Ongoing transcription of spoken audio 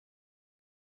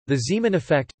The Zeeman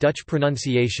effect, Dutch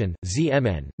pronunciation,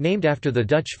 ZMN, named after the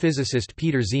Dutch physicist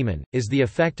Peter Zeeman, is the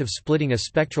effect of splitting a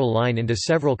spectral line into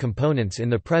several components in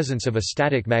the presence of a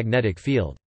static magnetic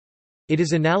field. It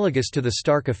is analogous to the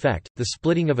Stark effect, the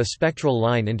splitting of a spectral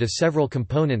line into several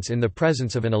components in the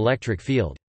presence of an electric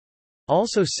field.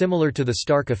 Also similar to the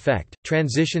Stark effect,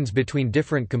 transitions between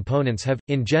different components have,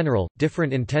 in general,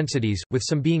 different intensities, with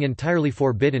some being entirely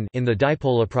forbidden in the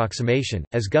dipole approximation,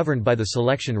 as governed by the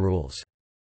selection rules.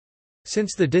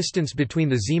 Since the distance between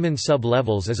the Zeeman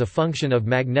sub-levels is a function of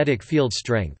magnetic field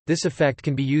strength, this effect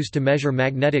can be used to measure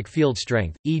magnetic field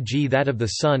strength, e.g. that of the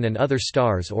Sun and other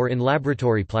stars or in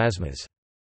laboratory plasmas.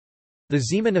 The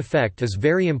Zeeman effect is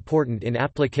very important in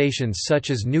applications such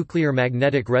as nuclear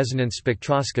magnetic resonance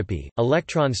spectroscopy,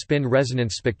 electron spin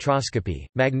resonance spectroscopy,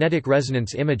 magnetic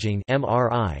resonance imaging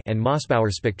 (MRI), and Mossbauer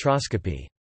spectroscopy.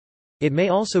 It may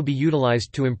also be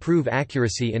utilized to improve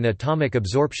accuracy in atomic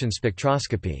absorption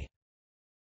spectroscopy.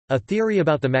 A theory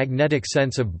about the magnetic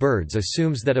sense of birds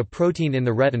assumes that a protein in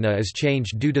the retina is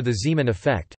changed due to the Zeeman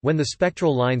effect. When the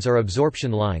spectral lines are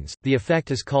absorption lines, the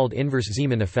effect is called inverse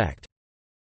Zeeman effect.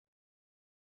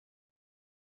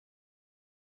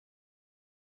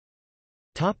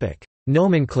 Topic: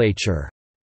 Nomenclature.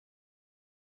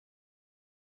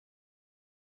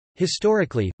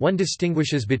 Historically, one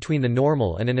distinguishes between the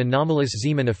normal and an anomalous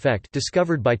Zeeman effect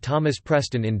discovered by Thomas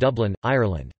Preston in Dublin,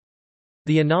 Ireland.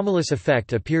 The anomalous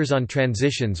effect appears on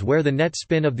transitions where the net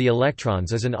spin of the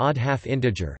electrons is an odd half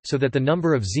integer, so that the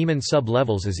number of Zeeman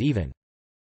sub-levels is even.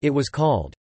 It was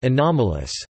called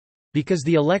anomalous because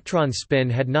the electron spin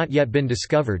had not yet been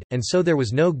discovered, and so there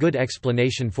was no good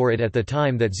explanation for it at the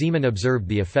time that Zeeman observed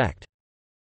the effect.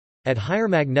 At higher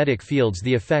magnetic fields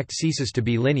the effect ceases to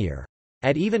be linear.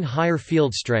 At even higher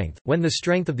field strength, when the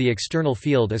strength of the external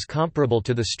field is comparable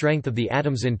to the strength of the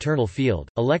atom's internal field,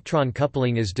 electron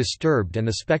coupling is disturbed and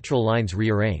the spectral lines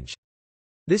rearrange.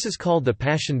 This is called the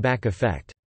Paschen back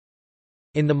effect.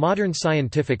 In the modern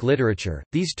scientific literature,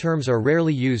 these terms are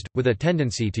rarely used, with a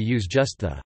tendency to use just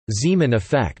the Zeeman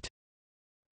effect.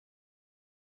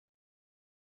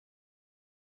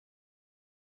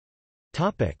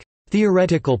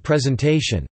 Theoretical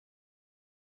presentation.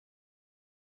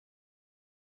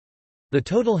 The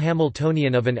total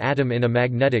Hamiltonian of an atom in a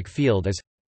magnetic field is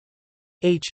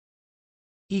H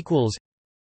equals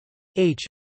H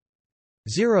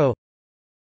 0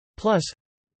 plus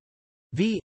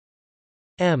V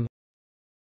M.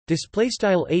 Display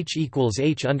style H equals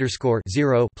H underscore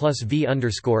 0 plus V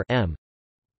underscore M,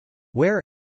 where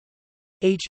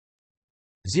H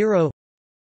 0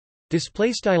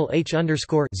 display style H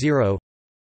underscore 0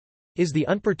 is the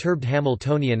unperturbed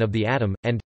Hamiltonian of the atom,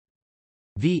 and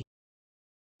V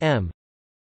M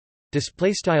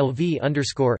display style V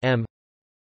underscore M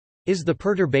is the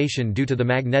perturbation due to the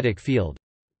magnetic field.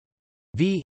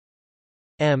 V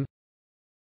M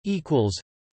equals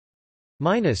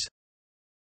minus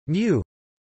mu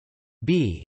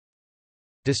B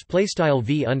display style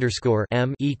V underscore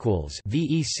M equals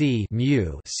VEC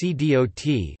mu C dot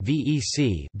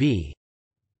VEC B,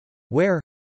 where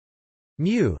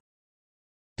mu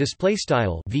display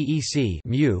style VEC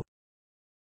mu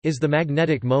is the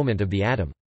magnetic moment of the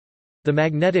atom. The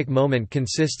magnetic moment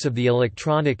consists of the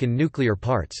electronic and nuclear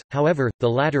parts, however, the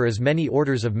latter is many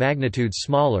orders of magnitude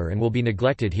smaller and will be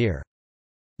neglected here.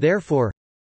 Therefore,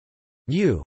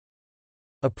 mu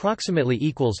approximately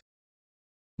equals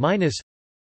minus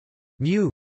mu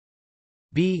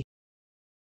B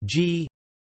G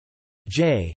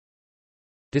J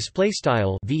display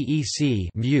style VEC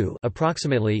mu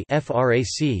approximately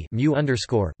frac mu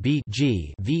underscore B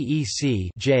G VEC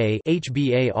J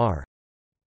HBAR,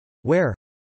 where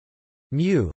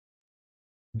mu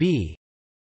B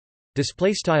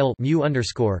display style mu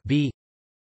underscore B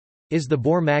is the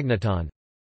Bohr magneton,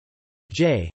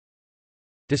 J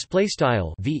display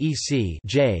style VEC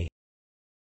J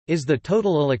is the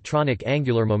total electronic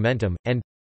angular momentum, and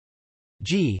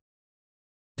G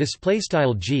display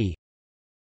style G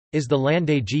is the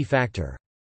Landé G factor.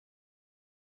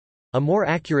 A more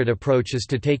accurate approach is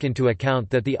to take into account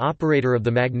that the operator of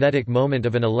the magnetic moment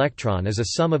of an electron is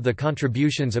a sum of the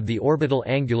contributions of the orbital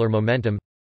angular momentum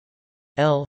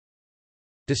L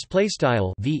display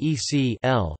style VEC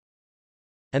L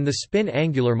and the spin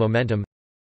angular momentum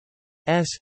S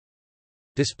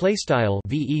display style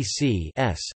VEC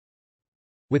S,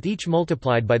 with each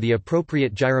multiplied by the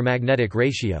appropriate gyromagnetic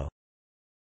ratio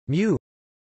mu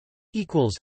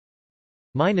equals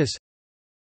minus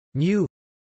mu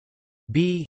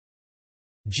B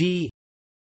G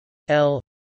L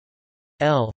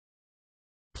L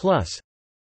plus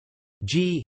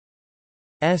G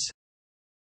S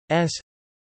S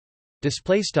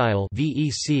Display style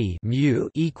VEC mu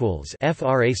equals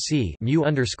frac mu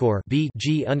underscore b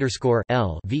g underscore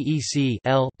L VEC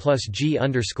L plus g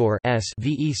underscore s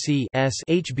VEC s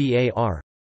HBAR,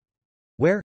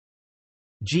 where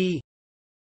g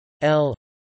L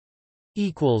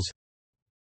equals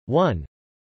 1.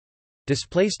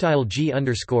 Display style g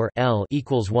underscore L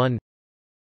equals 1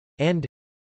 and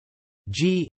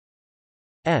g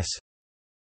s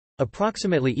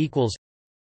approximately equals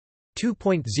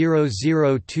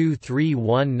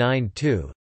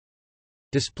 2.00239192.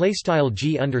 Display style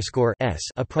g underscore s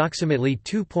approximately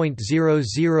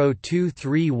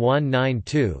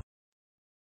 2.00239192.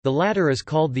 The latter is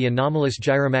called the anomalous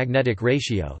gyromagnetic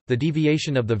ratio. The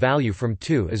deviation of the value from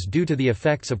 2 is due to the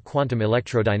effects of quantum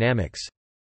electrodynamics.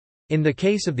 In the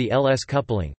case of the LS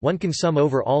coupling, one can sum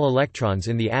over all electrons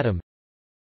in the atom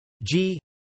G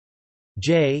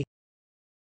J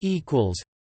equals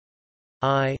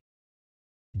I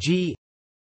G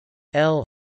L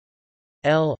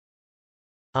L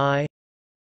I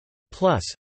plus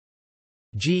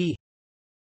G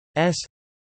S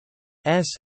S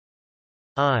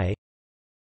I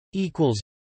equals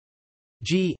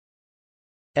G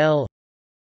L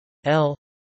L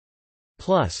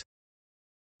plus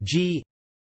G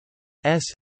S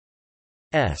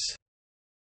S.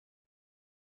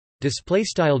 Display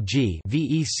style G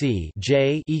VEC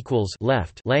J equals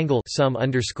left Langle sum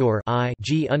underscore I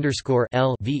G underscore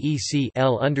L VEC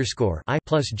L underscore I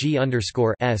plus G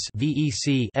underscore S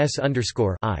VEC S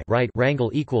underscore I right wrangle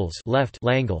equals left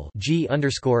Langle G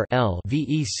underscore L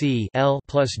VEC L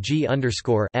plus G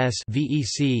underscore S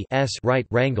VEC S right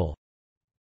wrangle,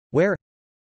 where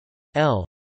L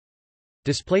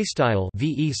display style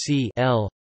VEC L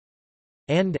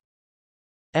and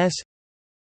S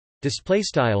display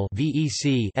style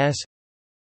VEC S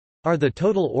are the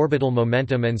total orbital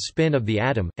momentum and spin of the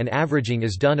atom, and averaging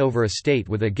is done over a state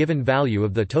with a given value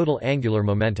of the total angular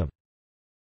momentum.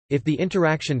 If the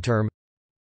interaction term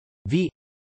V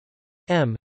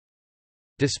m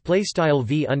display style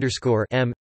V underscore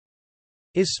m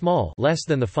is small, less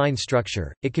than the fine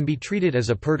structure, it can be treated as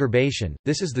a perturbation.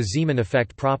 This is the Zeeman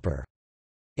effect proper.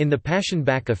 In the Paschen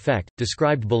back effect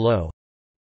described below,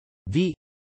 V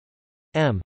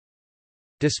m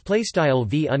display style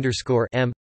V underscore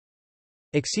m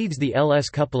exceeds the LS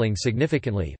coupling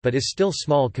significantly, but is still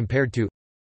small compared to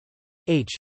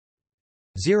H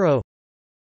 0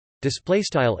 display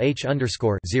style H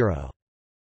underscore 0.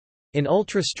 In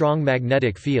ultra-strong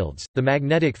magnetic fields, the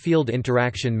magnetic field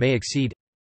interaction may exceed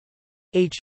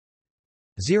H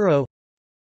 0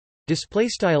 display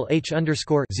style H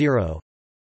underscore 0,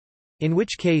 in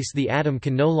which case the atom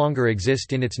can no longer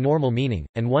exist in its normal meaning,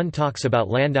 and one talks about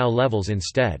Landau levels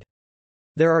instead.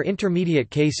 There are intermediate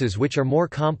cases which are more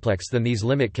complex than these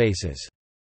limit cases.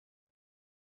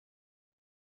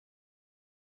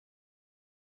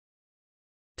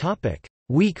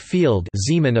 Weak field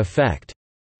Zeeman effect.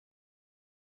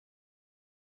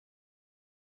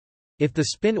 If the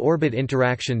spin-orbit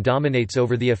interaction dominates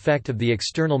over the effect of the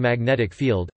external magnetic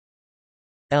field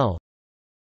L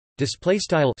display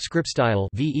style script style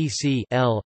VEC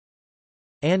L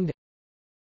and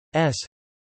S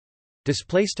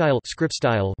display style script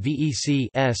style VEC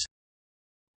S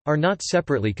are not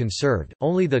separately conserved,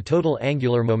 only the total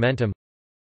angular momentum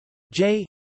J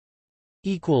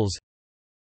equals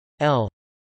L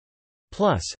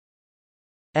plus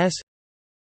S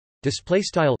display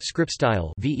style script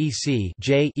style VEC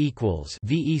J equals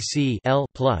VEC L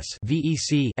plus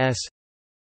VEC S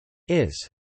is.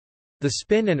 The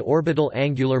spin and orbital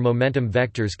angular momentum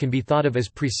vectors can be thought of as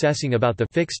precessing about the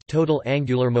fixed total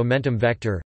angular momentum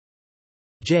vector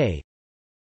J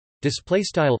display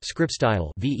style script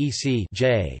style VEC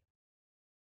J.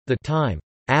 The time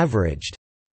averaged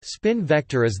spin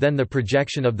vector is then the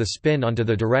projection of the spin onto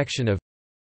the direction of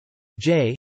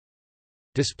J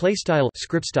display style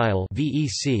script style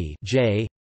VEC J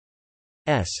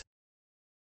S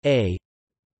A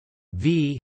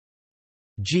V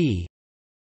G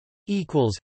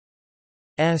equals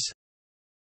S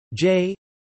J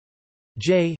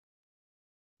J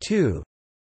 2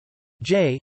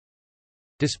 J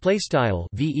display style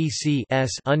VEC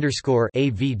S underscore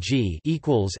AVG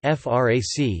equals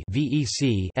FRAC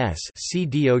VEC S C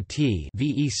dot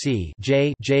VEC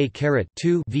J J caret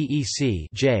 2 VEC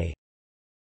J,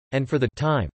 and for the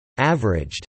time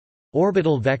averaged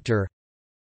orbital vector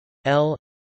L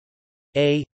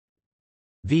A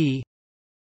V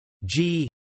G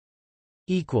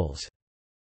equals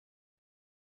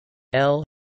L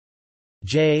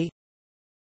J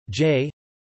J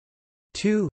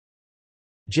 2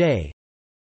 J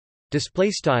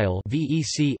Display style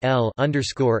VEC L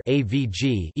underscore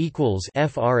AVG equals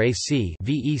FRAC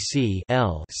VEC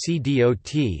L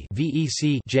CDOT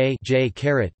VEC J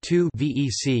caret 2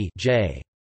 VEC J.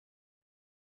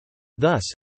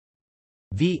 Thus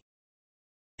V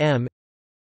M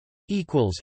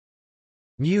equals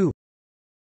mu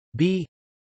B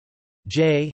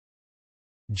J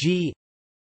G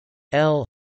L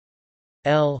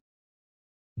L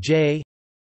J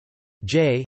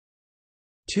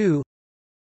 2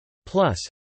 plus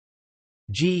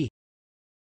G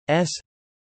S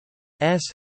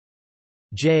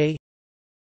J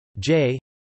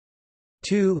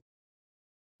 2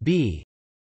 B.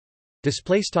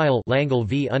 Display style Langle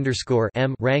V underscore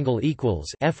M rangle equals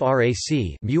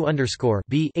FRAC mu underscore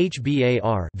B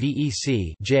HBAR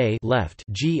VEC J left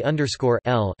G underscore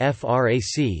L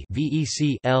FRAC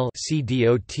VEC L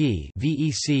CDOT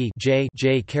VEC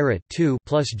J caret 2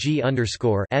 plus G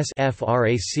underscore S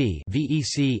FRAC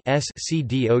VEC S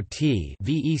CDOT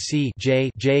VEC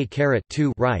J caret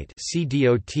 2 right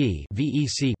CDOT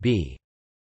VEC B.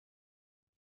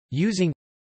 Using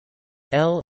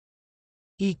L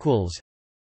equals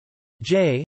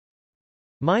J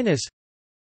minus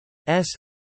S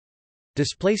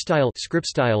display style script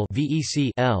style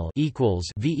VEC L equals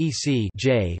VEC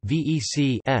J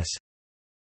VEC S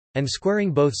and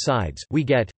squaring both sides we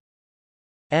get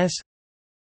S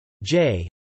J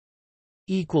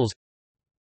equals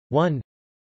 1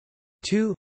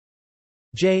 2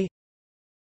 J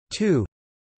 2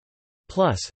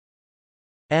 plus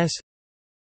S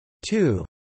 2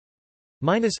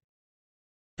 minus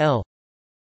L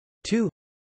 2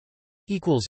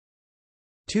 equals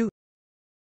 2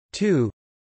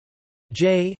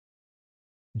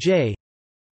 J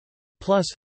plus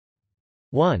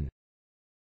 1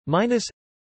 minus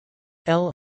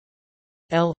L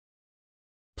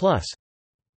plus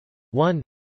 1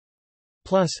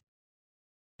 plus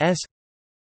S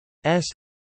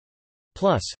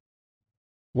plus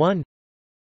 1.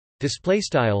 Display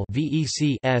style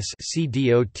VEC S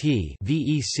CDOT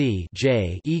VEC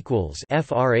J equals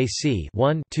FRAC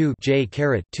 1 2 J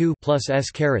caret 2 plus S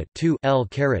caret 2 L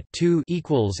caret 2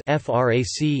 equals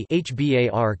FRAC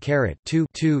HBAR caret 2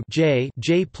 2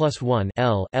 J plus 1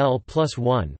 L plus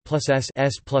 1 plus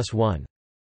S plus 1.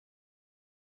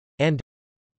 And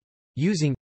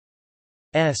using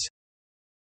S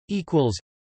equals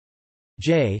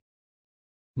J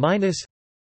minus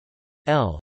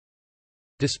L.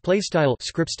 Display style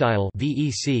script style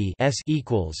VEC S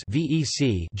equals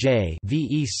VEC J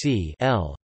VEC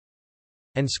L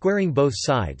and squaring both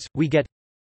sides we get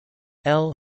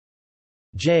L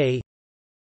J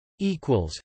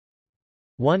equals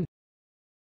 1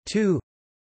 2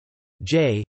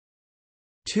 J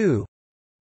 2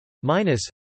 minus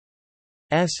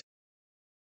S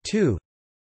 2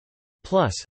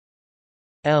 plus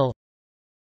L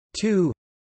 2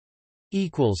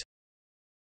 equals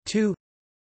 2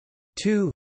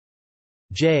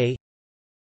 J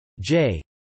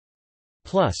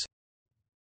plus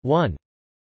 1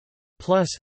 plus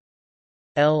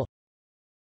L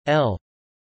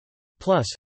plus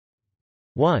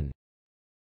 1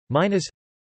 minus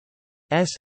S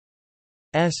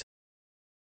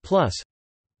plus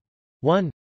 1.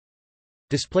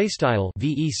 Display style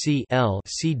VEC L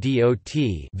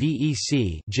CDOT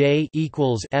VEC J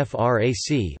equals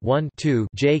FRAC 1 2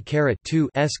 J caret 2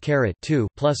 S caret 2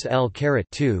 plus L caret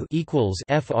 2 equals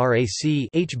FRAC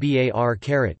HBAR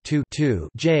caret 2 2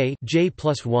 J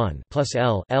plus 1 plus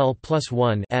L plus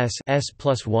 1 S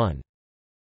plus 1.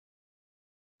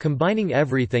 Combining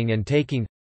everything and taking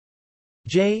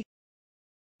J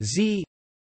Z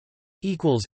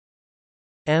equals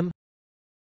M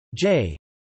J.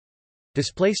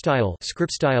 Display style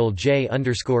script style J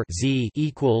underscore Z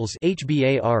equals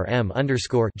HBAR M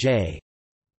underscore J.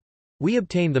 We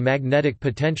obtain the magnetic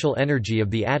potential energy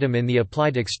of the atom in the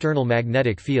applied external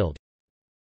magnetic field.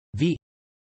 V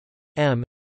M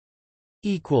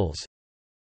equals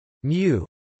mu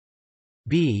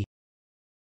B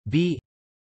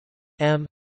M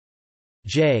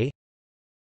J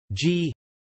G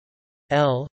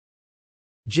L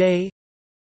J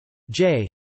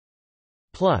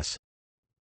plus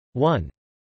 1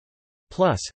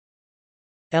 plus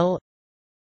L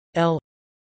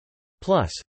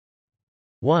plus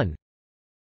 1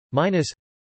 minus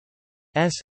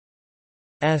S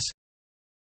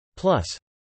plus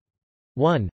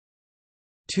 1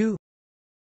 2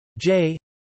 J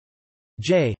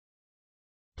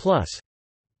plus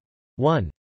 1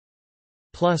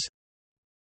 plus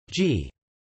G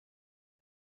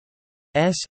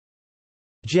S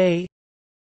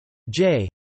J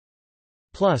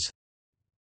plus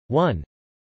 1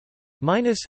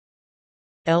 minus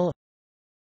L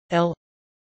L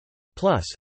plus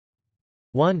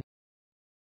 1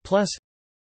 plus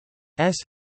S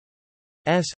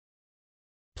S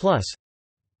plus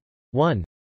 1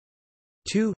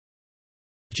 2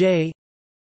 J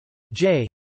J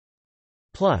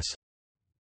plus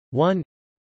 1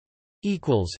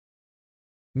 equals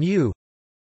mu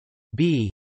B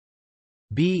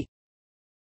B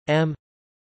M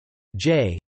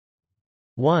J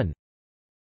 1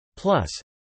 plus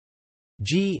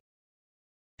G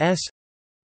S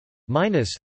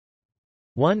minus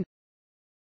 1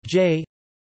 J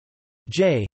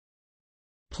J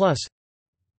plus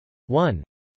 1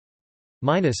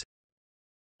 minus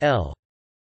L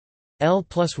L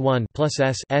plus 1 plus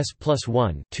S plus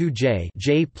 1 2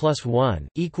 J plus 1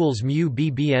 equals mu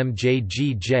BBM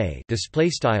J. Display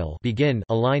style begin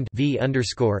aligned V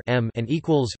underscore M and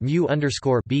equals mu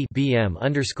underscore B BM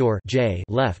underscore J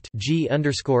left G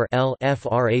underscore L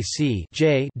frac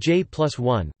J plus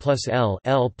 1 plus L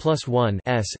plus 1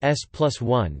 S plus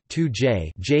 1 2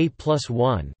 J plus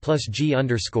 1 plus G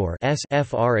underscore S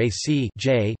frac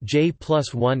J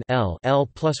plus 1 L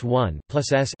plus 1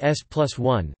 plus S plus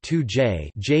 1 2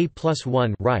 J plus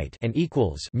 1 right and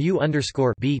equals mu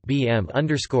underscore B BM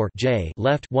underscore J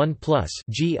left 1 plus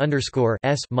G underscore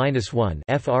S minus 1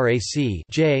 frac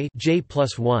J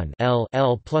plus 1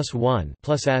 L plus 1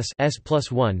 plus S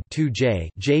plus 1 2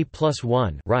 J plus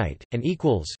 1 right and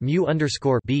equals mu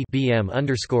underscore B BM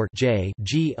underscore J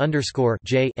G underscore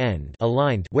J end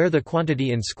aligned where the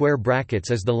quantity in square brackets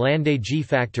is the Landé G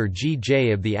factor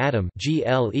Gj of the atom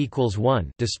GL equals 1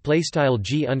 display style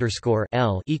G underscore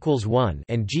L equals 1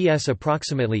 and GS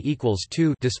approximately equals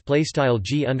 2 display style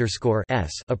G underscore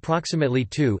S approximately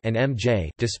 2 and MJ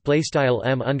display style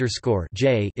M underscore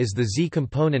J is the Z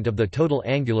component of the total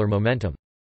angular momentum.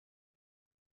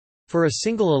 For a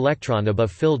single electron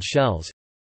above filled shells,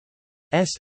 S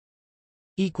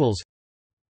equals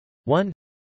 1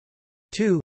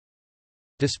 2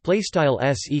 display style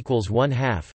S equals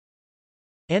 1/2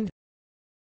 and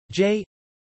J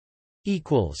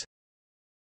equals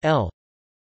L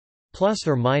plus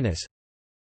or minus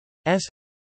S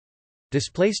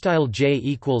display style J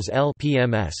equals L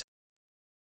PMS.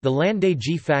 The Landé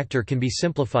G factor can be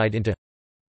simplified into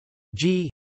G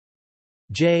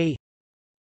J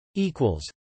equals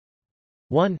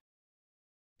 1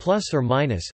 plus or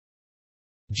minus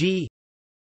G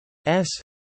S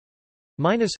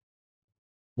minus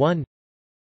 1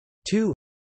 2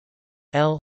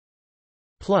 L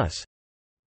plus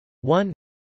 1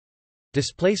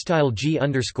 display style G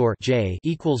underscore J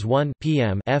equals 1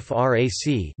 PM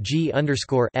frac G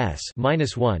underscore S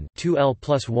minus 1 2 L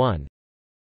plus 1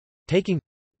 taking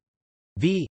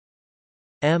V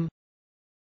M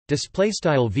display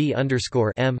style V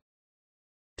underscore M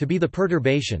to be the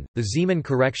perturbation. The Zeeman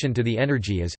correction to the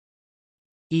energy is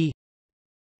E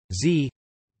Z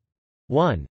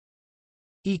 1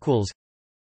 equals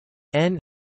N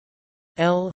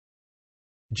L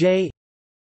J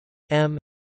M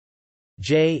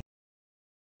J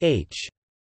H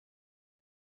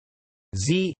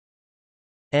Z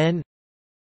N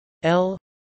L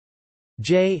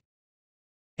J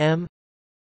M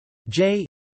J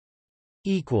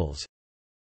equals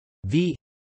V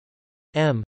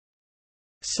M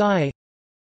psi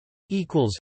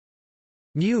equals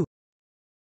mu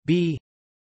B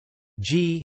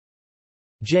G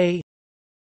J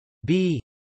B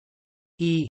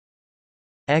E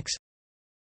X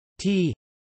T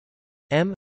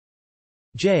M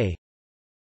J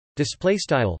display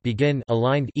style begin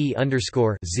aligned E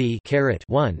underscore Z caret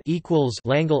 1 equals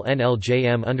Langle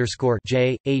NLJM underscore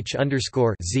J H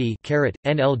underscore Z caret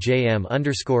NLJM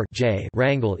underscore J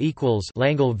wrangle equals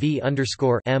Langle V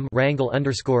underscore M wrangle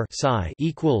underscore psi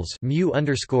equals mu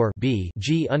underscore B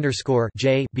G underscore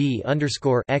J B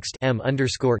underscore X M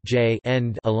underscore J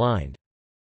end aligned.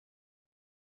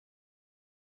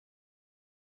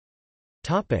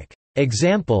 Topic.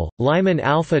 Example, Lyman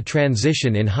alpha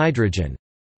transition in hydrogen.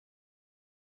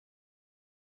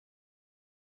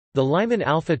 The Lyman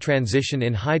alpha transition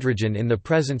in hydrogen in the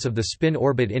presence of the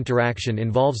spin-orbit interaction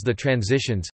involves the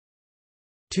transitions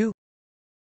 2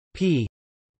 p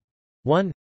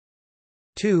 1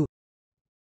 2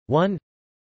 1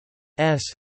 s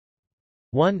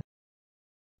 1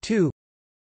 2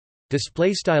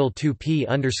 display style 2 p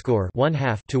underscore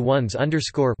 1/2 to 1s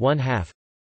underscore 1/2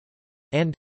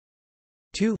 and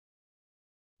 2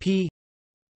 p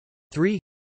 3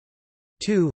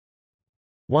 2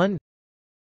 1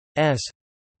 s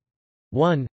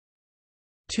 1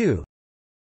 2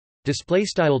 display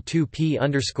style 2 p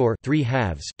underscore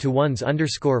 3/2 to 1s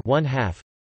underscore 1/2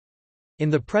 In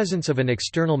the presence of an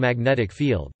external magnetic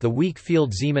field, the weak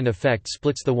field Zeeman effect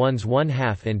splits the 1s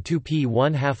 1/2 and 2p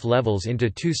 1/2 levels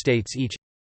into two states each.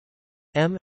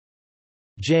 M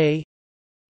J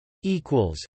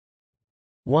equals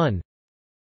 1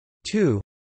 2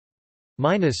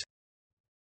 minus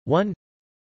 1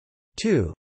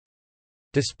 2.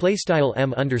 Display style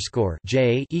M underscore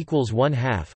J equals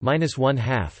 1/2 minus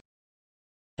 1/2,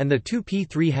 and the 2p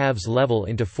 3/2 level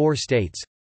into four states.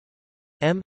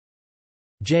 M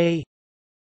J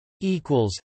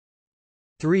equals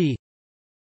 3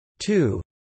 2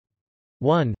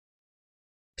 1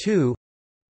 2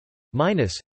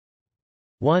 minus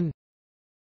 1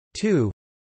 2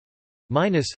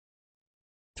 minus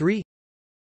 3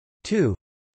 2.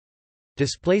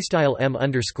 Display style M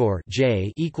underscore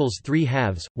J equals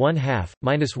 3/2 1/2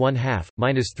 minus 1/2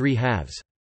 minus 3/2.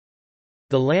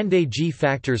 The Landé G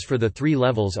factors for the three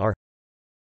levels are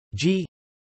G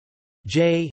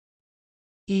J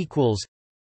equals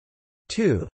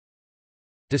 2.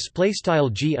 Display style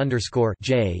G underscore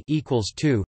J equals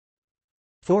 2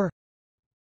 4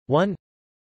 1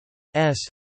 S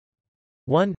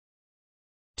 1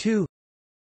 2.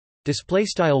 Display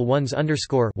style 1s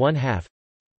underscore 1/2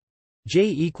 J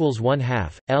equals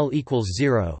 1/2 L equals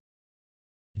 0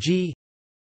 G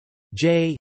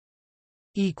J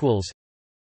equals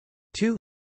 2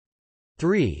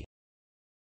 3.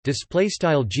 Display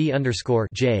style G underscore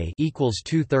J equals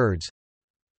 2/3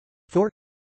 4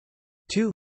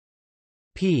 2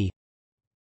 P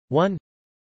 1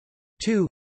 2.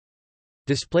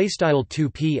 Display style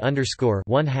 2p underscore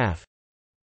 1/2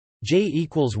 J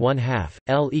equals 1/2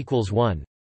 L equals 1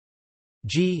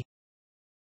 G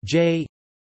J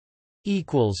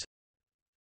equals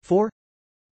 4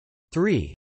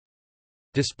 3.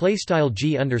 Display style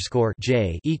G underscore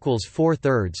J equals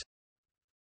 4/3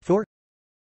 4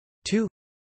 2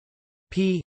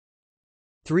 P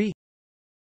 3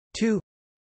 2.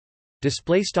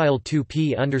 Display style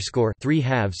 2p underscore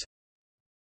 3/2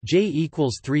 J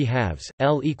equals 3/2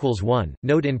 L equals 1.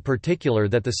 Note in particular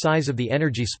that the size of the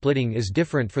energy splitting is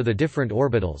different for the different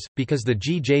orbitals, because the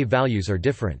G-J values are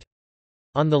different.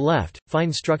 On the left,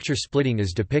 fine structure splitting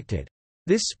is depicted.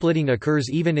 This splitting occurs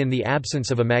even in the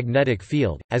absence of a magnetic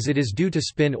field, as it is due to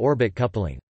spin-orbit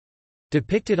coupling.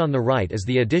 Depicted on the right is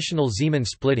the additional Zeeman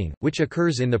splitting, which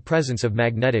occurs in the presence of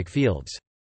magnetic fields.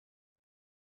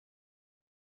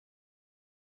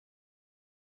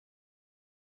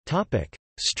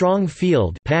 Strong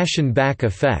field Paschen back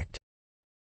effect.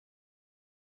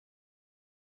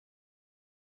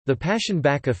 The Paschen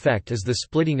back effect is the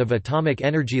splitting of atomic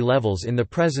energy levels in the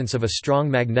presence of a strong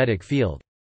magnetic field.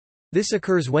 This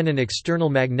occurs when an external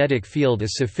magnetic field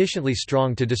is sufficiently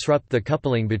strong to disrupt the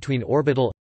coupling between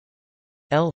orbital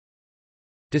L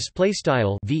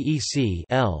 (VEC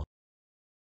L)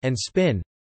 and spin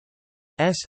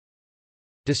S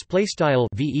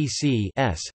 (VEC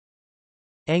S)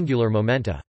 angular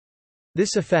momenta.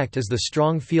 This effect is the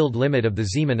strong field limit of the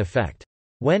Zeeman effect.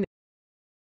 When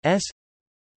S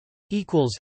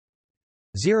equals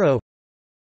 0,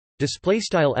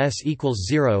 S equals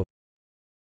 0,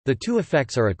 the two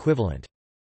effects are equivalent.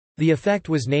 The effect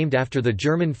was named after the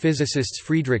German physicists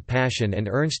Friedrich Paschen and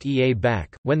Ernst E. A.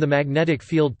 Bach. When the magnetic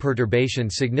field perturbation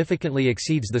significantly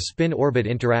exceeds the spin-orbit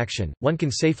interaction, one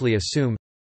can safely assume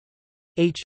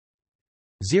H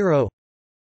 0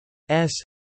 S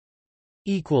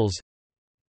equals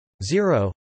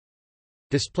 0.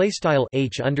 Display style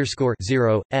H underscore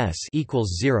 0 S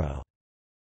equals 0.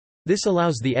 This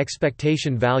allows the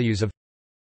expectation values of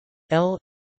L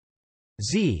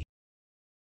Z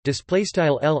display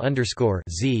style L underscore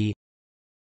Z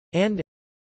and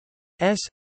S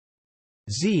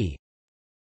Z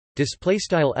display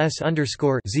style S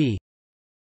underscore Z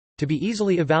to be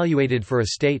easily evaluated for a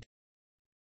state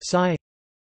psi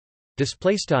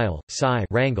display style psi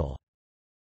wrangle.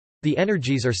 The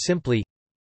energies are simply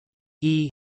E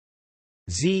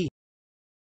Z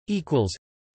equals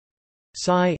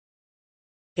psi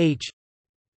H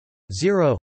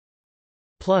 0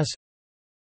 plus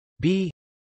B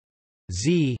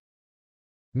Z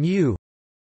mu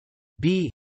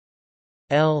B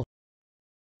L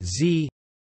Z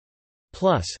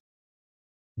plus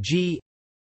G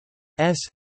S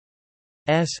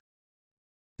S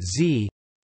Z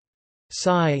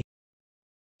psi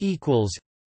equals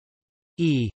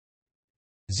E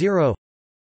 0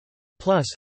 plus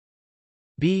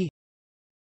B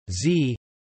Z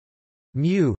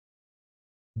mu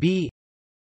B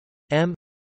M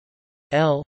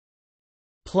L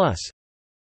plus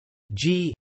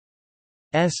G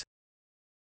S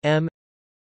M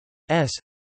S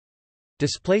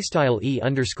Display style e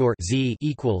underscore z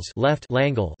equals left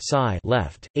Langle psi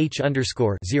left h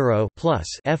underscore 0 plus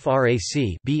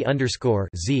frac b underscore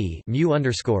z mu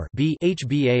underscore b h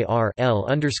bar l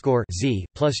underscore z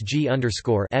plus g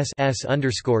underscore s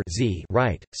underscore z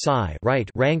right psi right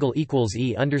rangle equals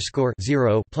e underscore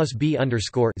 0 plus b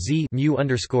underscore z mu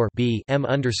underscore b m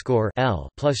underscore l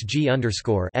plus g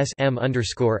underscore s m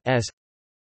underscore s.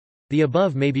 The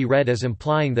above may be read as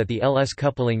implying that the LS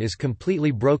coupling is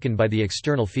completely broken by the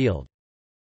external field.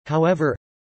 However,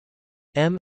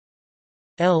 m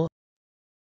l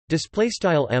display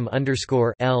style m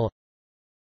underscore l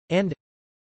and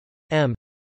m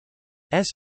s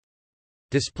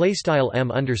display style m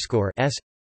underscore s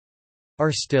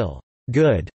are still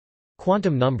good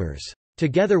quantum numbers.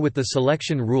 Together with the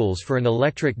selection rules for an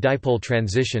electric dipole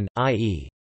transition, i.e.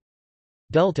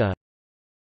 delta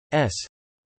s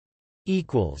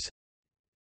equals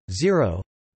 0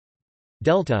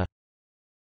 delta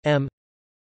m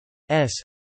s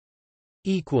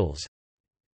equals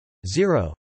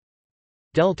 0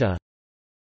 delta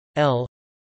l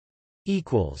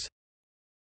equals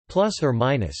plus or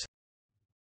minus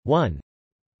 1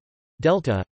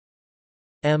 delta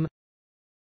m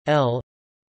l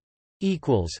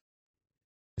equals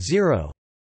 0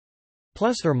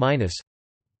 plus or minus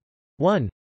 1.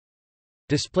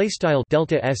 Display style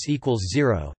delta s equals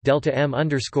 0, delta m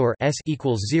underscore s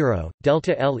equals 0,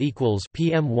 delta l equals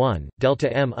pm1, delta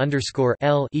m underscore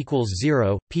l equals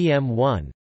 0,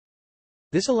 pm1.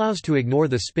 This allows to ignore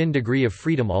the spin degree of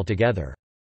freedom altogether.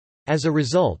 As a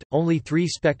result, only 3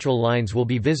 spectral lines will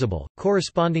be visible,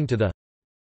 corresponding to the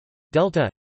delta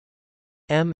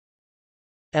m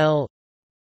l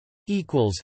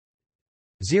equals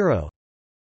 0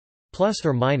 plus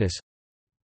or minus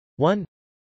 1.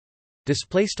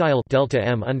 Display style delta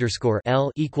m underscore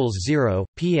l equals 0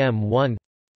 pm1.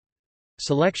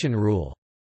 Selection rule.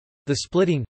 The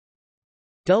splitting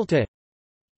delta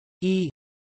e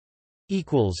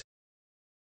equals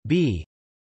b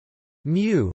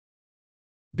mu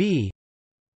b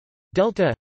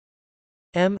delta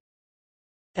m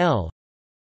l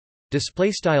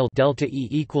display style delta e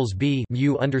equals b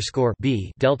mu underscore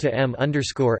b delta m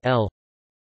underscore l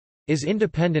is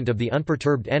independent of the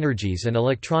unperturbed energies and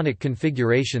electronic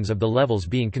configurations of the levels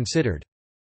being considered.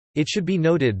 It should be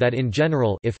noted that in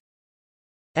general, if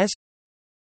s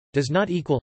does not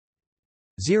equal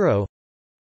 0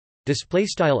 display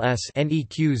style s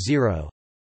neq 0,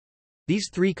 these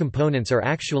 3 components are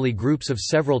actually groups of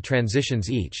several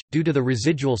transitions each, due to the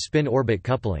residual spin-orbit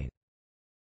coupling.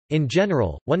 In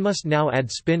general, one must now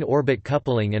add spin-orbit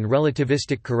coupling and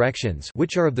relativistic corrections,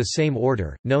 which are of the same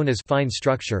order, known as fine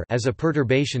structure, as a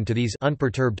perturbation to these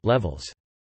unperturbed levels.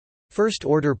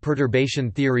 First-order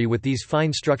perturbation theory with these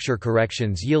fine structure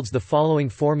corrections yields the following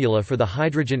formula for the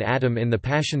hydrogen atom in the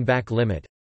Paschen back limit: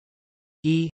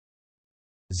 E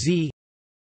z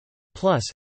plus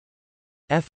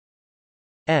f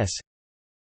s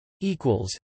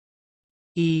equals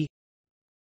E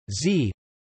z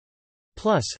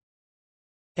plus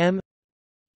m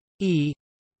e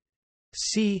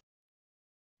c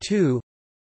 2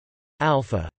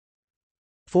 alpha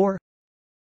 4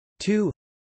 2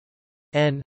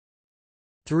 n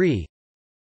 3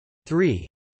 3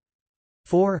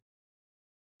 4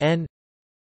 n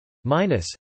minus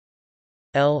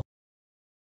l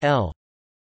l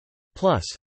plus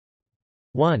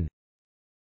 1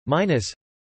 minus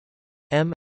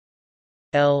m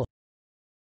l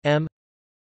m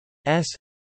s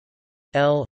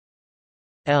l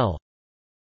l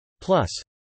plus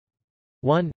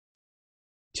 1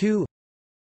 2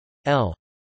 l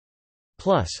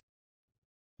plus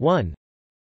 1.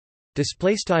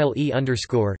 Display style e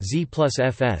underscore z plus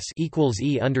fs equals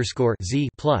e underscore z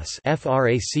plus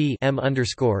frac m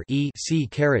underscore e c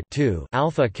caret 2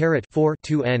 alpha caret 4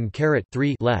 2 n caret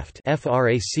 3 left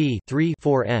frac 3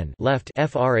 4 n left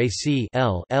frac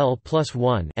l l plus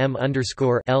 1 m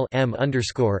underscore l m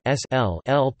underscore s l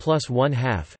l plus 1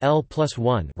 half l plus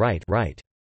 1 right right.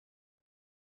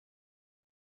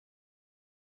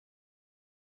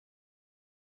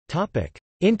 Topic: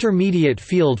 Intermediate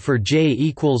field for J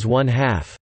equals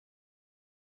 1/2.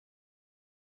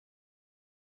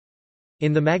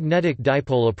 In the magnetic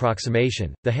dipole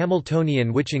approximation, the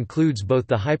Hamiltonian which includes both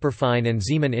the hyperfine and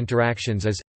Zeeman interactions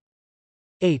is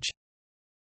H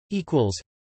equals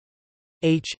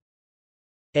H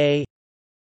A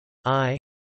I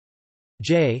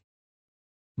J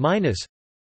minus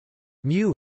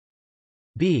mu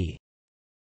B.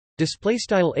 Display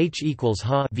style H equals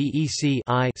ha VEC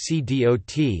I C dot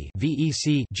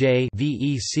VEC J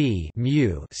VEC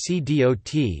mu C dot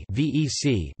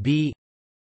VEC B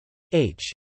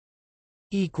H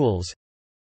equals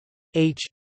H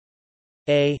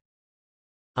A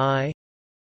I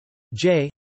J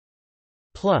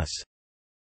plus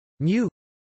mu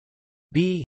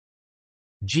B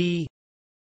G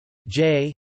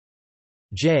J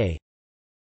J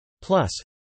plus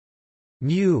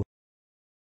mu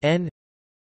N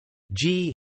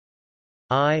G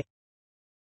I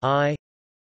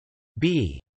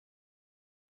B.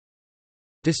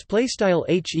 Display style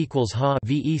H equals ha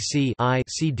VEC I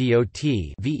C dot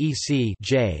VEC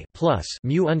J plus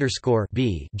mu underscore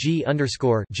B G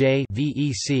underscore J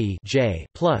VEC J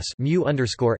plus mu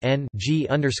underscore N G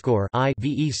underscore I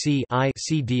VEC I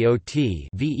C dot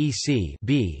VEC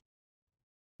B,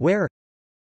 where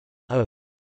a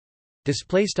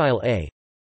display style A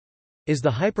is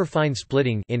the hyperfine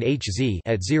splitting in Hz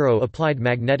at zero applied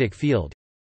magnetic field,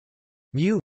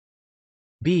 mu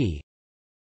B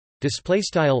display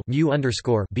style mu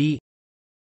underscore B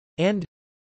and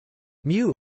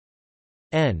mu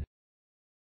N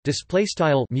display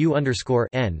style mu underscore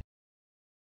N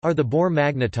are the Bohr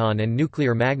magneton and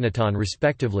nuclear magneton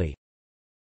respectively.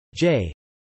 J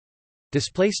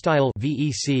display style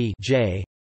VEC J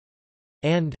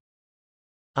and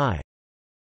I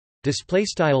display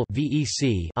style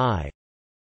VEC I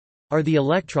are the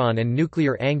electron and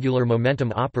nuclear angular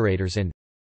momentum operators, and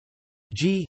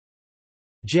G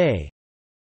J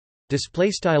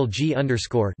display style G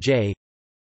underscore J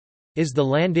is the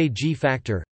Landé G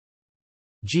factor.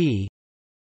 G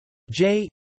J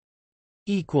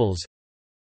equals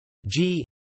G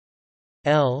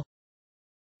L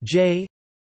J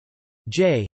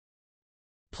J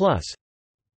plus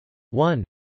 1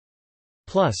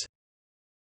 plus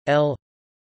L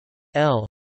L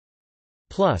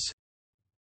plus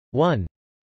 1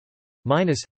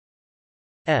 minus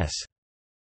S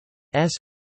S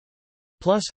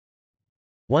plus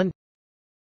 1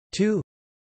 2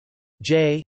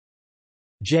 J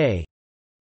J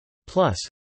plus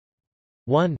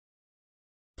 1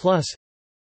 plus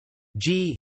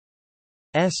G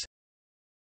S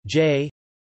J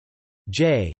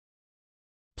J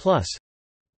plus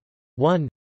 1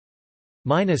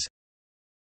 minus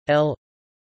L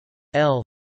L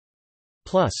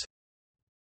plus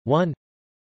 1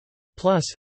 plus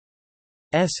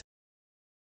S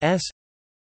S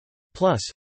plus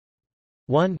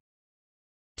 1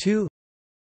 2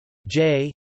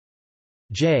 J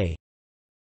J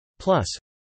plus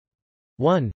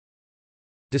 1.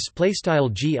 Display style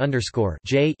G underscore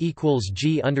J equals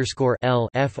G underscore L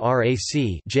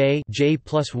frac J J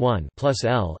plus 1 plus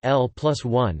L L plus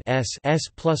 1 S S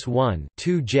plus 1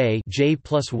 2 J J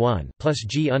plus 1 plus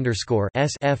G underscore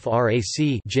S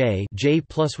frac J J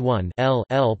plus 1 L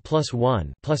L plus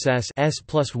 1 plus S S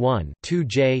plus 1 2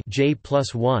 J J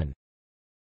plus 1.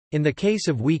 In the case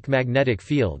of weak magnetic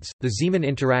fields, the Zeeman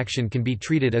interaction can be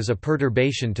treated as a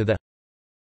perturbation to the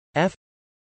F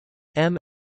M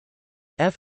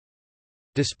F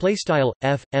display style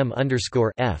F M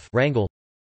underscore F wrangle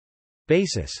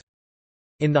basis.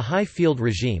 In the high field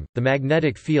regime, the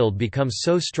magnetic field becomes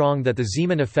so strong that the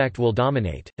Zeeman effect will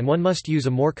dominate, and one must use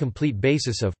a more complete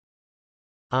basis of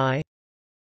I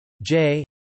J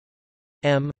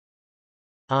M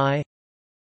I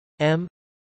M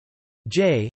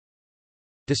J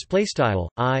display style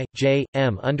I J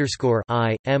M underscore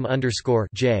I M underscore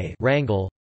J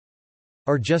wrangle,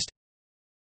 or just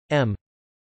M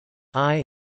I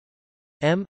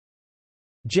M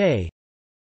J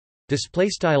display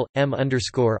style M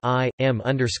underscore I M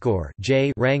underscore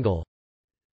J wrangle,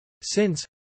 since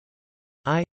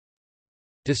I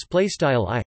display style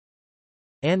I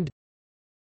and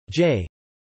J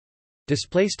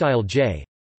display style J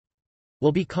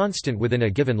will be constant within a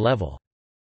given level.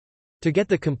 To get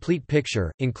the complete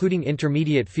picture, including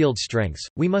intermediate field strengths,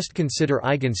 we must consider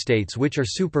eigenstates which are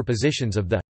superpositions of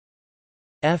the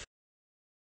F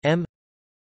M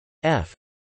F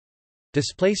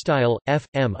display style F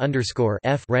M underscore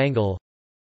F wrangle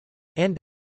and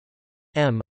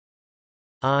M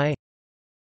I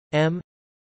M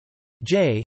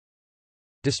J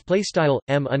display style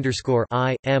M underscore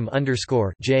I M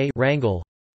underscore J wrangle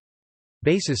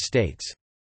basis states.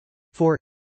 For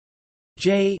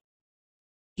J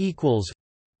equals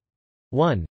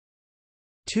 1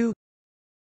 2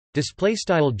 display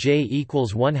style J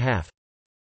equals 1/2,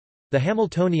 the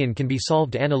Hamiltonian can be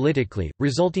solved analytically,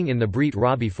 resulting in the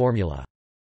Breit-Rabi formula.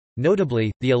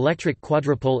 Notably, the electric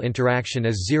quadrupole interaction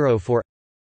is 0 for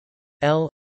L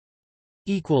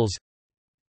equals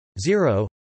 0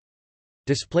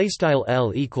 display style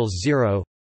L equals 0,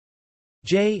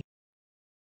 J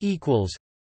equals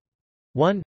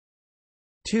 1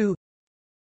 2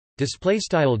 display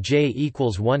style J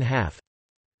equals 1/2.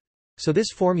 so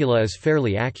this formula is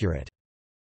fairly accurate.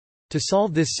 To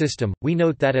solve this system, we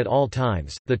note that at all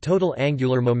times, the total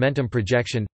angular momentum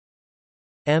projection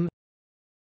m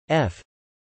f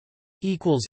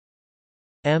equals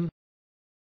m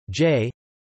j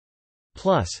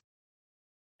plus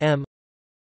m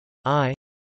I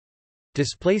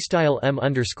display style m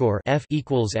underscore f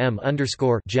equals m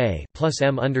underscore j plus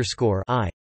m underscore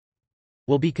I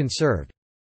will be conserved.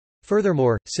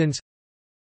 Furthermore, since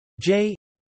j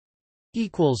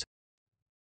equals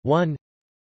 1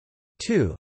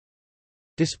 2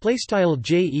 display style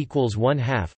j equals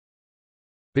 1/2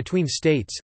 between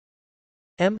states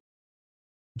m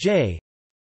j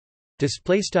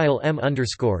display style m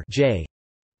underscore j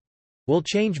will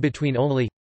change between only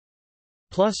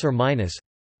plus or minus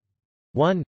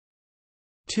 1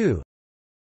 2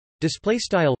 display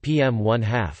style pm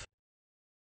 1/2.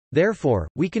 Therefore,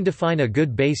 we can define a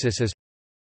good basis as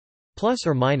plus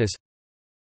or minus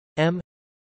m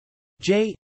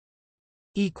j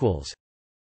equals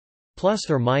plus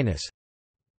or minus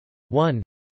 1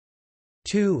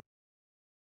 2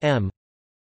 m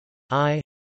I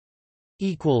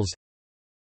equals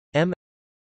m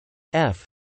f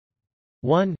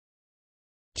 1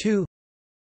 2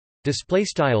 display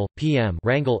style pm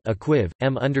wrangle equiv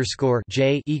m underscore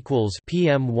j equals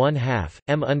pm 1/2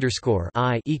 m underscore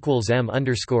I equals m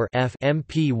underscore f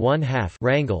mp 1/2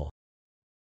 wrangle.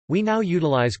 We now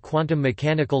utilize quantum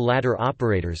mechanical ladder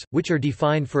operators, which are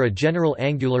defined for a general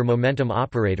angular momentum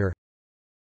operator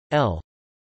L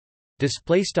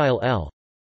display style L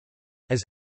as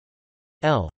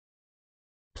L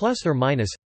plus or minus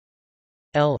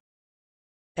L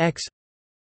x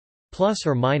plus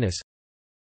or minus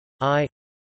I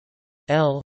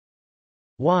L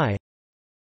y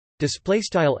display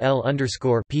style L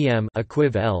underscore PM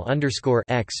equiv L underscore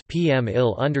x PM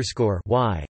IL underscore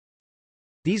y.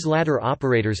 These ladder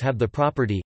operators have the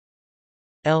property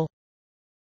L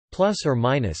plus or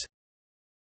minus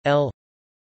L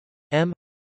M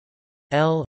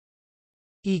L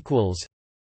equals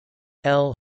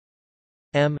L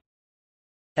M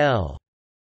L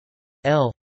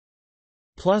L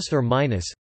plus or minus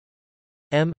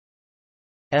M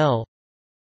L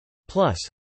plus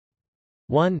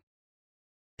 1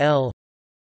 L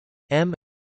M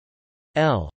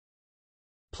L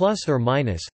plus or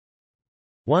minus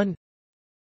 1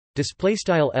 display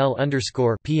style L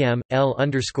underscore PM L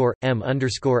underscore M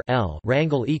underscore L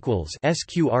wrangle equals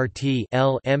sqrt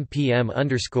L M PM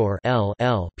underscore L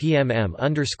L PMM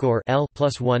underscore L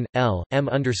plus 1 L M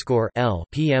underscore L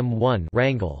PM 1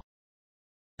 wrangle.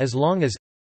 As long as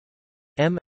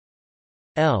M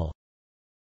L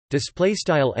display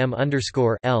style M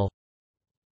underscore L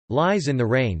lies in the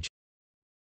range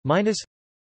minus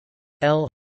L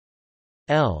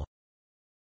L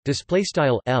display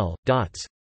style L dots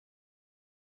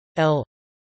L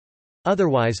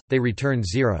otherwise they return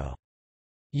 0.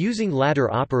 Using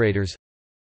ladder operators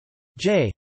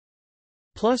J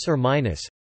plus or minus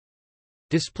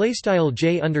display style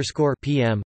J underscore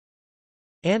PM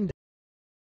and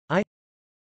I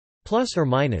plus or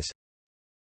minus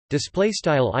display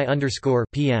style I underscore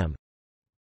PM,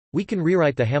 we can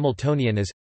rewrite the Hamiltonian as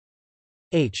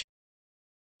H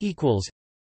equals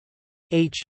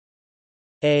H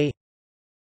A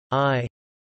I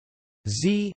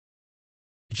Z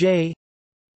J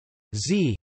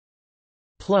Z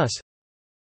plus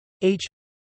H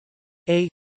A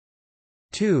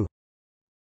 2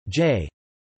 J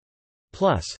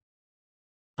plus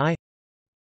I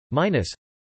minus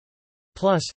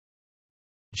plus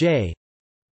J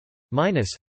minus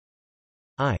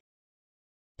I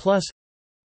plus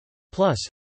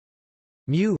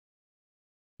mu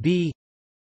B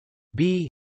B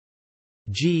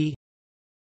G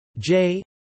J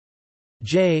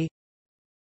J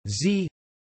Z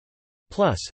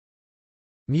plus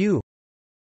mu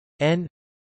N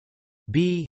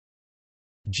B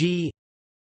G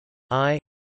I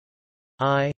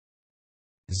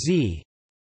Z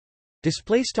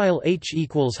display style H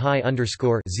equals high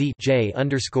underscore Z J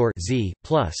underscore Z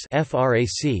plus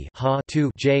frac ha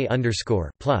 2 J underscore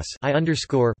plus I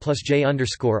underscore plus J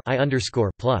underscore I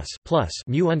underscore plus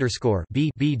mu underscore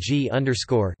B B G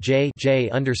underscore J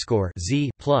J underscore Z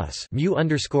plus mu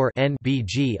underscore N B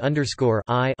G underscore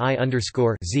I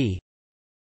underscore Z.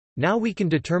 Now we can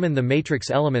determine the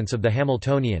matrix elements of the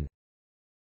Hamiltonian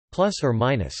plus or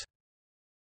minus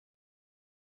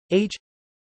H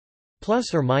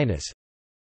plus or minus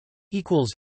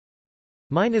equals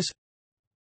minus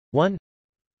 1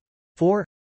 4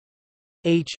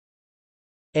 H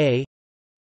A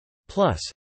plus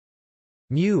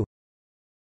mu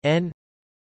N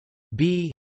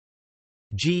B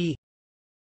G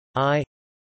I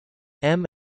m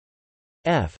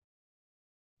f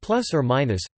plus or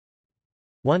minus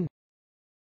 1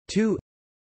 2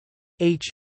 h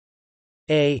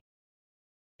a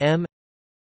m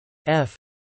f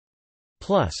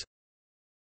plus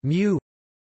mu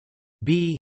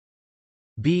b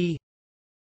b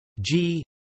g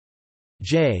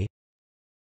j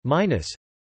minus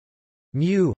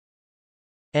mu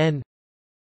n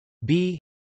b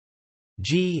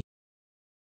g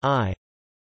I.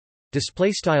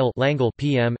 Display style Langle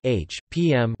PM H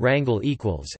PM rangle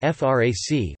equals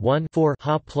frac 1 4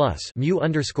 ha plus mu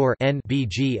underscore n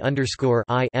bg underscore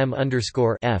I m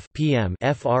underscore f PM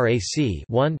frac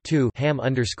 1 2 ham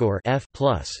underscore f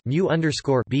plus mu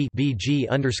underscore b bg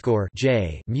underscore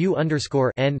j mu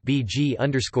underscore n bg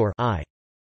underscore I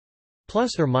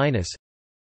plus or minus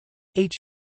h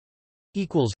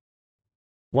equals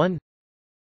 1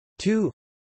 2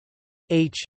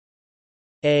 h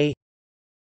a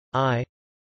I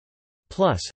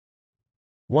plus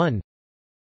 1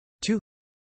 2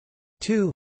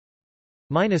 2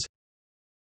 minus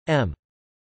m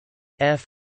f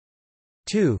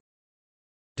 2.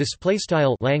 Display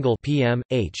style Langle PM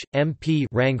H MP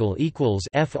rangle equals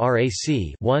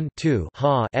frac 1 2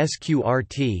 ha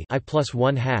sqrt I plus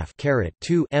 1/2 caret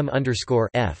 2 m underscore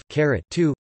f caret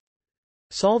 2.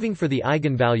 Solving for the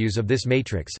eigenvalues of this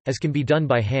matrix, as can be done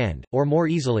by hand, or more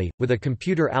easily, with a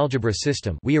computer algebra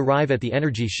system, we arrive at the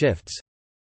energy shifts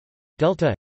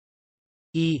delta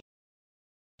E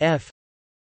F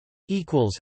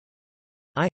equals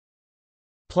I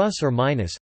plus or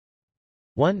minus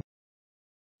 1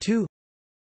 2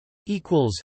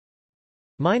 equals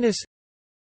minus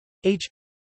H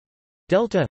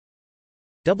delta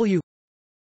W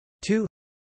 2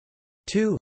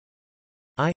 2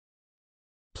 I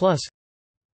plus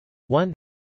 1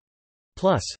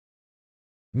 plus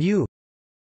mu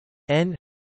n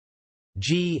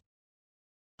g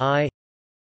I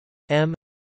m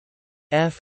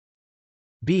f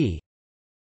b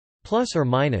plus or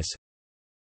minus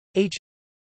h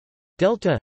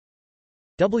delta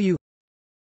W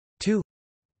 2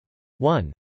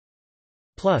 1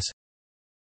 plus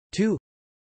 2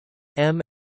 m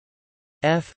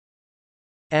f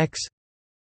x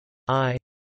I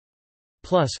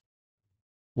plus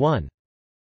 1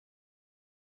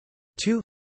 2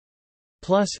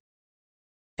 plus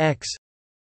x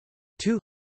 2.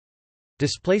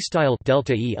 Display style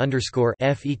delta E underscore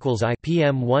F equals I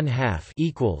PM 1/2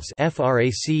 equals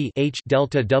frac H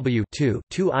delta W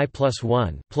 2 I plus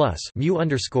 1 plus mu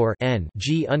underscore n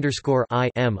G underscore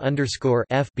I M underscore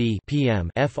F B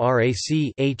PM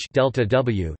frac H delta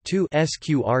W 2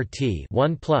 sqrt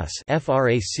 1 plus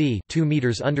frac 2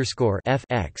 meters underscore F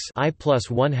X I plus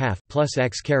 1/2 plus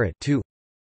x caret 2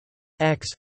 x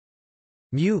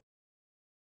mu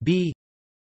B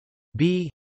B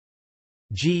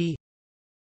G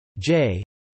J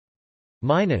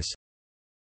minus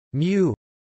mu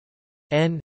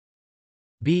n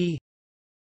B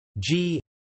G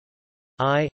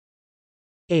I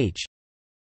H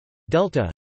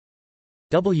delta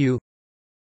W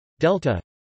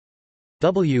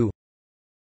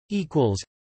equals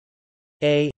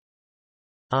a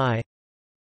I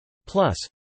plus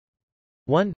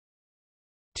 1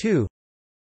 2.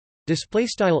 Display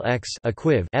style x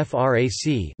equiv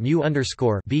frac mu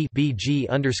underscore b bg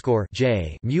underscore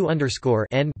j mu underscore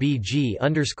n bg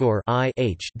underscore I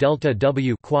h delta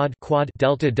w quad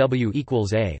delta w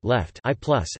equals a left I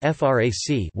plus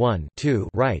frac 1 2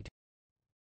 right,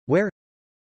 where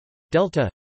delta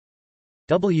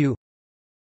w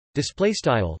display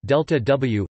style delta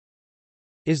w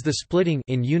is the splitting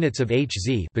in units of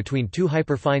Hz between two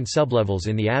hyperfine sublevels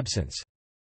in the absence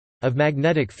of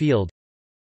magnetic field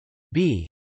B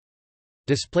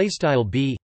display style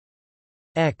B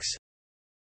x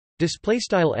display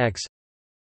style x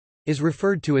is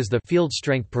referred to as the field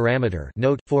strength parameter.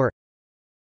 Note for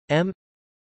m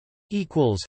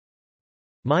equals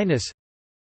minus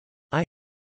I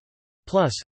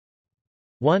plus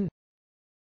 1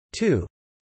 2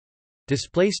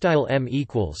 display style m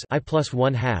equals I plus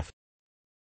 1/2.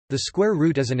 The square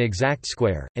root is an exact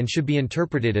square and should be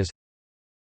interpreted as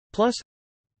plus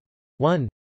 1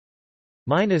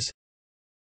 minus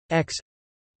x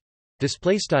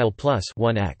display style plus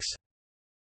 1x.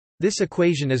 This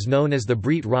equation is known as the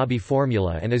Breit-Rabi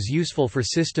formula and is useful for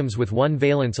systems with one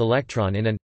valence electron in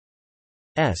an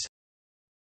s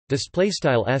display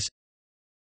style s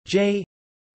j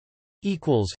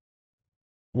equals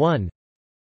 1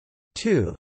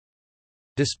 2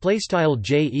 display style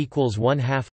j equals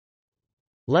 1/2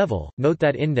 level. Note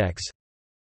that index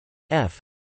f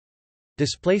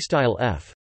display style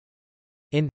f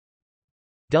in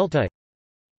delta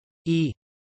E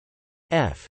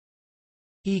F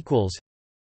equals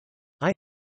I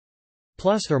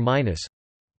plus or minus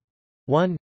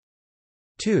 1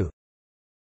 2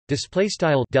 display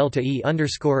style delta E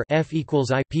underscore F equals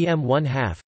I PM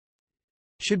 1/2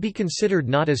 should be considered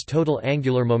not as total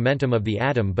angular momentum of the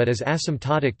atom but as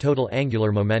asymptotic total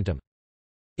angular momentum.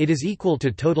 It is equal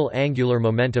to total angular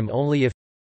momentum only if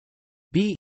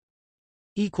B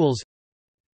equals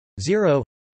 0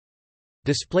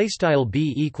 display style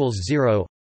B equals 0.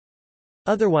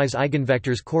 Otherwise,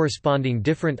 eigenvectors corresponding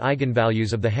different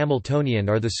eigenvalues of the Hamiltonian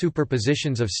are the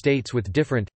superpositions of states with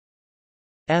different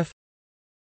F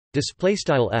display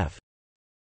style F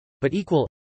but equal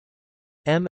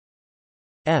M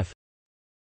F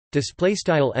display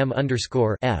style M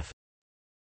underscore F.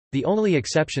 The only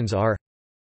exceptions are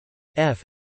F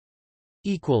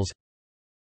equals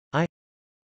I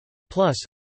plus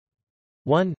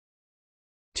 1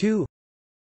 2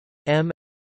 M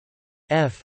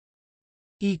F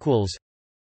equals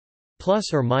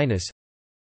plus or minus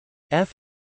F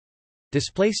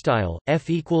display style F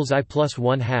equals I plus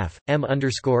 1/2 M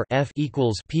underscore F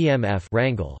equals PMF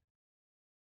wrangle.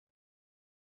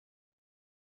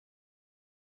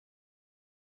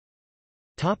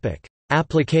 Topic: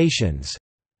 Applications.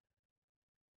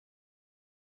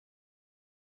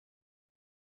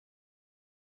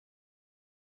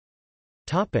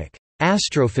 Topic: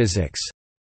 Astrophysics.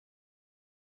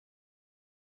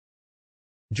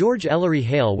 George Ellery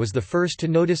Hale was the first to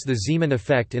notice the Zeeman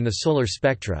effect in the solar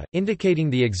spectra, indicating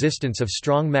the existence of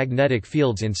strong magnetic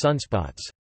fields in sunspots.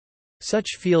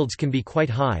 Such fields can be quite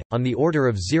high, on the order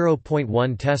of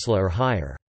 0.1 Tesla or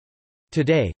higher.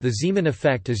 Today, the Zeeman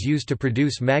effect is used to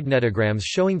produce magnetograms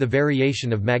showing the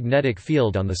variation of magnetic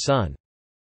field on the Sun.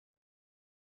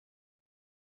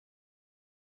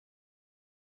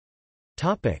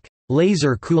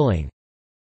 Laser cooling.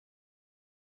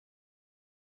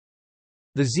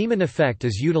 The Zeeman effect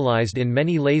is utilized in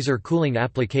many laser cooling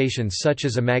applications such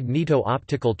as a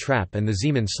magneto-optical trap and the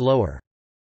Zeeman slower.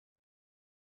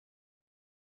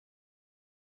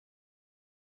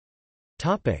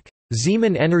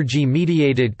 Zeeman-energy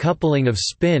mediated coupling of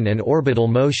spin and orbital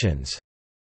motions.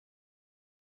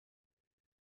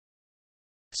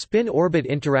 Spin-orbit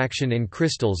interaction in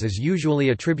crystals is usually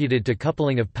attributed to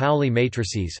coupling of Pauli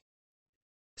matrices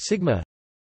sigma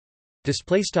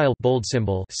displaystyle bold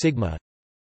symbol sigma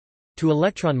to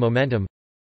electron momentum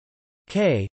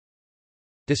k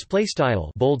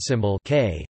displaystyle bold symbol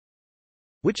k,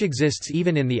 which exists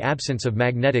even in the absence of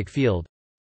magnetic field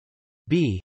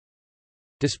b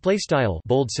displaystyle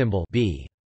bold symbol b.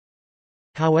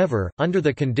 However, under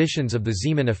the conditions of the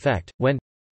Zeeman effect, when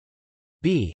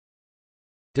b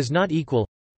does not equal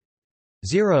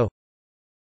 0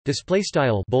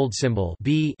 displaystyle bold symbol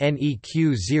b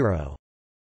neq 0,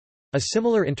 a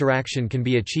similar interaction can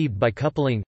be achieved by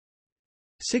coupling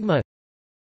sigma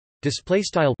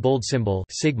displaystyle bold symbol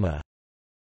sigma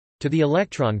to the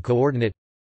electron coordinate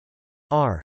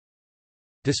r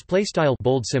displaystyle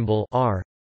bold symbol r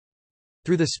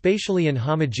through the spatially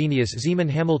inhomogeneous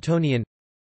Zeeman-Hamiltonian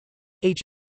H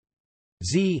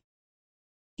z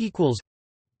equals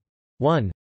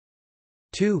 1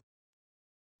 2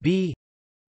 b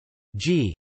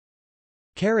g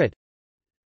caret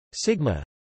sigma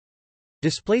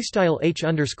display style H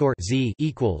underscore z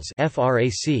equals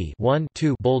frac 1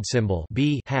 2 bold symbol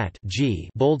b hat g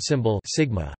bold symbol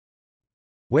sigma,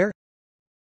 where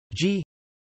g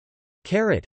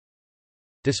caret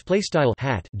display style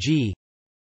hat g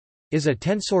is a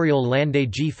tensorial Landé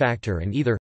G factor and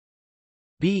either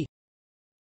b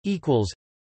equals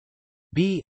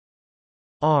b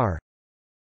r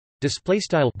display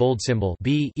style bold symbol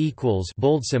b equals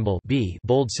bold symbol b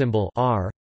bold symbol r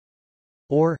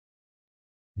or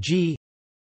g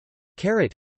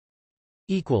caret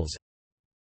equals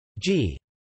g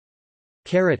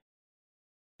caret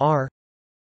r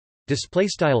display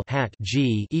style hat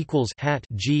g equals hat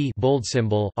g bold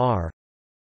symbol r,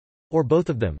 or both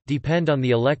of them depend on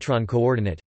the electron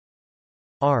coordinate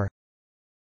r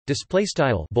display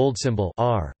style bold symbol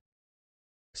r.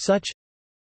 Such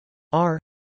r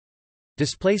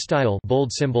display style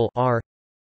bold symbol r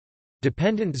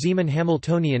dependent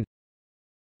Zeeman-Hamiltonian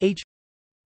H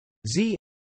z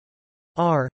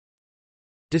r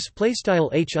display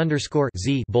style H underscore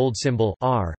z bold symbol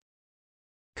r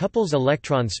couples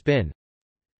electron spin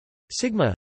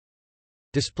sigma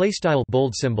display style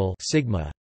bold symbol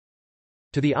sigma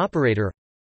to the operator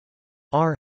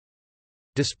r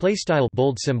display style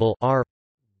bold symbol r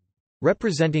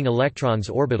representing electrons'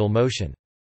 orbital motion.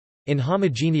 In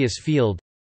homogeneous field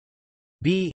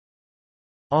b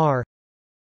r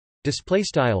display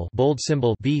style bold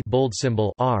symbol b bold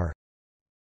symbol r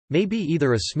may be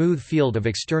either a smooth field of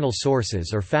external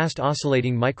sources or fast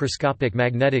oscillating microscopic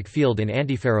magnetic field in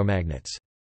antiferromagnets.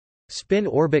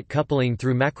 Spin-orbit coupling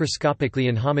through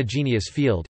macroscopically inhomogeneous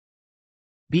field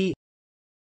b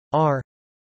r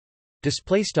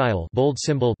display style bold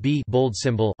symbol b bold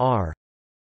symbol r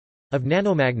of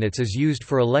nanomagnets is used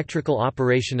for electrical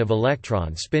operation of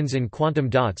electron spins in quantum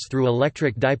dots through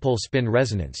electric dipole spin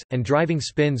resonance, and driving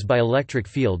spins by electric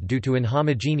field due to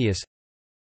inhomogeneous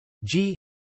g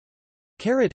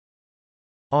caret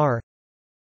r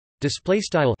display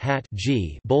style hat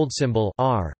g bold symbol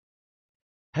r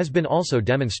has been also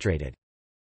demonstrated.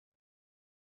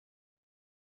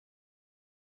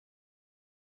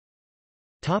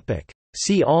 Topic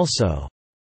See also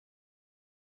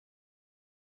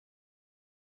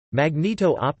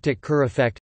Magneto-optic Kerr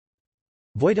effect,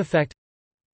 Voigt effect,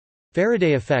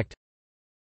 Faraday effect,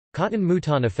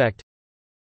 Cotton-Mouton effect,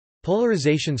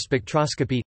 polarization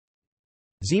spectroscopy,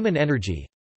 Zeeman-energy,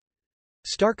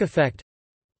 Stark effect,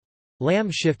 Lamb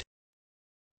shift.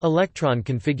 Electron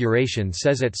configuration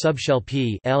says at subshell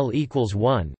p L equals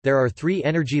 1, there are 3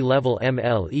 energy level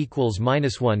ml equals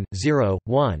 -1, 0,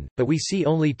 1, but we see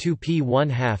only 2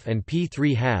 p1/2 and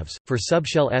p3/2. For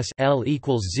subshell s L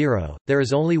equals 0, there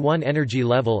is only 1 energy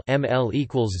level ml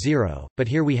equals 0, but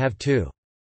here we have 2.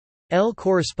 L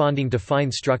corresponding to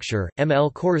fine structure,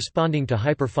 ml corresponding to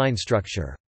hyperfine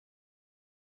structure.